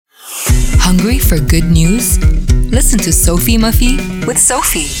Hungry for good news? Listen to Sophie Muffy with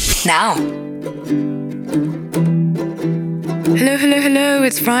Sophie now. Hello.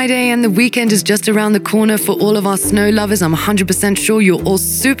 It's Friday and the weekend is just around the corner for all of our snow lovers. I'm 100% sure you're all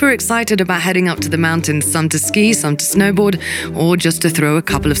super excited about heading up to the mountains, some to ski, some to snowboard, or just to throw a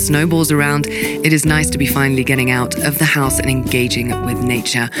couple of snowballs around. It is nice to be finally getting out of the house and engaging with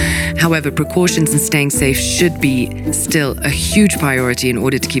nature. However, precautions and staying safe should be still a huge priority in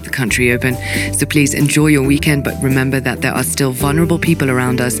order to keep the country open. So please enjoy your weekend, but remember that there are still vulnerable people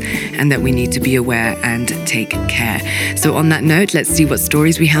around us and that we need to be aware and take care. So on that note, let's see what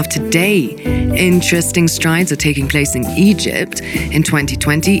stories we have today. Interesting strides are taking place in Egypt. In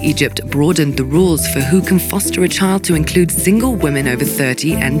 2020, Egypt broadened the rules for who can foster a child to include single women over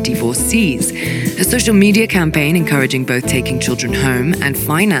 30 and divorcees. A social media campaign encouraging both taking children home and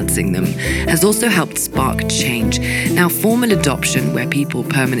financing them has also helped spark change. Now, formal adoption, where people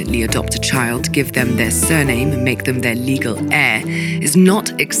permanently adopt a child, give them their surname and make them their legal heir, is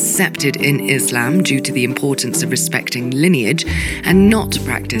not accepted in Islam due to the importance of respecting lineage and not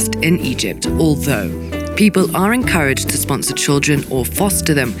practiced in Egypt, although people are encouraged to sponsor children or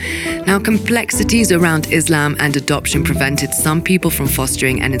foster them. Now, complexities around Islam and adoption prevented some people from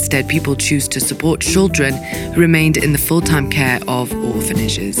fostering, and instead people choose to support children who remained in the full-time care of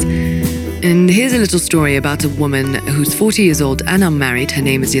orphanages. And here's a little story about a woman who's 40 years old and unmarried. Her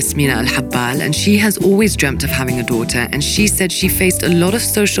name is Yasmina Al-Habbal, and she has always dreamt of having a daughter, and she said she faced a lot of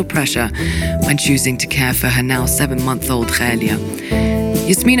social pressure when choosing to care for her now 7-month-old Khalia.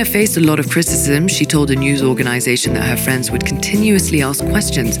 Yasmina faced a lot of criticism. She told a news organization that her friends would continuously ask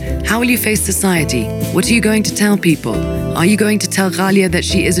questions. How will you face society? What are you going to tell people? Are you going to tell Ghalia that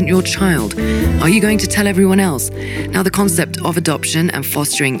she isn't your child? Are you going to tell everyone else? Now, the concept of adoption and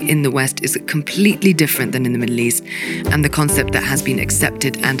fostering in the West is completely different than in the Middle East, and the concept that has been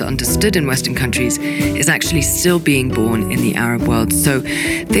accepted and understood in Western countries is actually still being born in the Arab world. So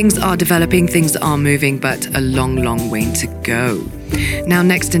things are developing, things are moving, but a long way to go. Now,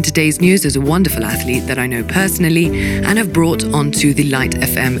 next in today's news is a wonderful athlete that I know personally and have brought onto the Light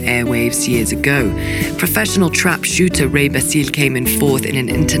FM airwaves years ago. Professional trap shooter Ray Bassil came in fourth in an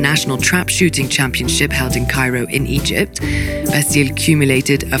international trap shooting championship held in Cairo in Egypt. Bassil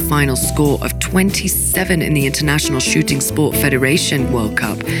accumulated a final score of 27 in the International Shooting Sport Federation World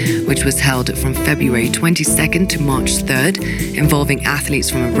Cup, which was held from February 22nd to March 3rd, involving athletes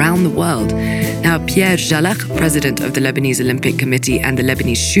from around the world. Now, Pierre Jalak, president of the Lebanese Olympic Committee and the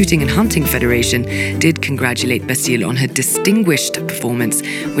Lebanese Shooting and Hunting Federation, did congratulate Bassil on her distinguished performance,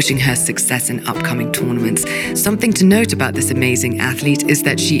 wishing her success in upcoming tournaments. Something to note about this amazing athlete is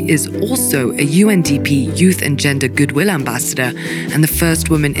that she is also a UNDP Youth and Gender Goodwill Ambassador and the first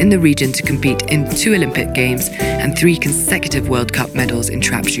woman in the region to compete in 2 Olympic Games and 3 consecutive World Cup medals in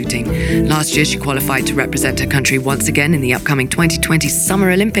trap shooting. Last year, she qualified to represent her country once again in the upcoming 2020 Summer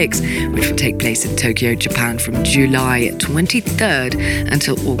Olympics, which will take place in Tokyo, Japan from July 23rd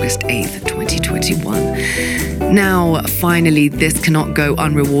until August 8th, 2021. Now, finally, this cannot go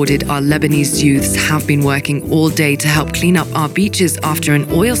unrewarded. Our Lebanese youths have been working all day to help clean up our beaches after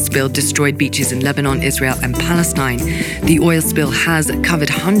an oil spill destroyed beaches in Lebanon, Israel, and Palestine. The oil spill has covered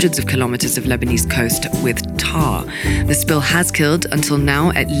hundreds of kilometers of Lebanese coast with tar. The spill has killed, until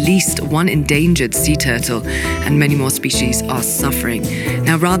now, at least 1 endangered sea turtle, and many more species are suffering.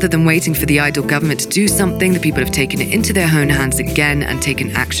 Now, rather than waiting for the idle government to do something, the people have taken it into their own hands again and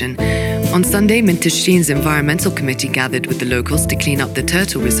taken action. On Sunday, Mintashin's Environmental Committee gathered with the locals to clean up the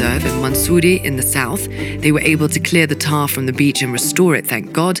turtle reserve in Mansouri in the south. They were able to clear the tar from the beach and restore it,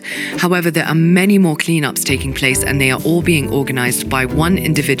 thank God. However, there are many more cleanups taking place, and they are all being organized by one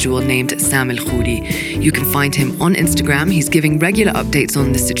individual named Sam El-Khouri. You can find him on Instagram. He's giving regular updates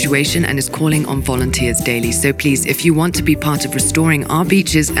on the situation and is calling on volunteers daily. So please, if you want to be part of restoring our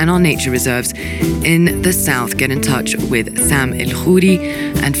beaches and our nature reserves in the south, get in touch with Sam El-Khouri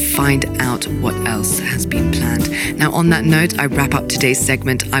and find out what else has been planned. Now, on that note, I wrap up today's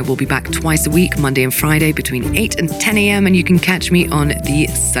segment. I will be back twice a week, Monday and Friday, between 8 and 10 a.m. and you can catch me on the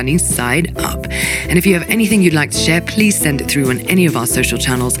sunny side up. And if you have anything you'd like to share, please send it through on any of our social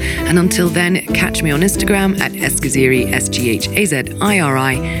channels. And until then, catch me on Instagram at Esghaziri,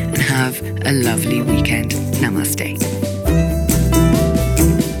 Sghaziri, and have a lovely weekend. Namaste.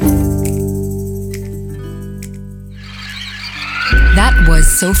 That was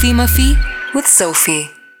Sophie Muffy with Sophie.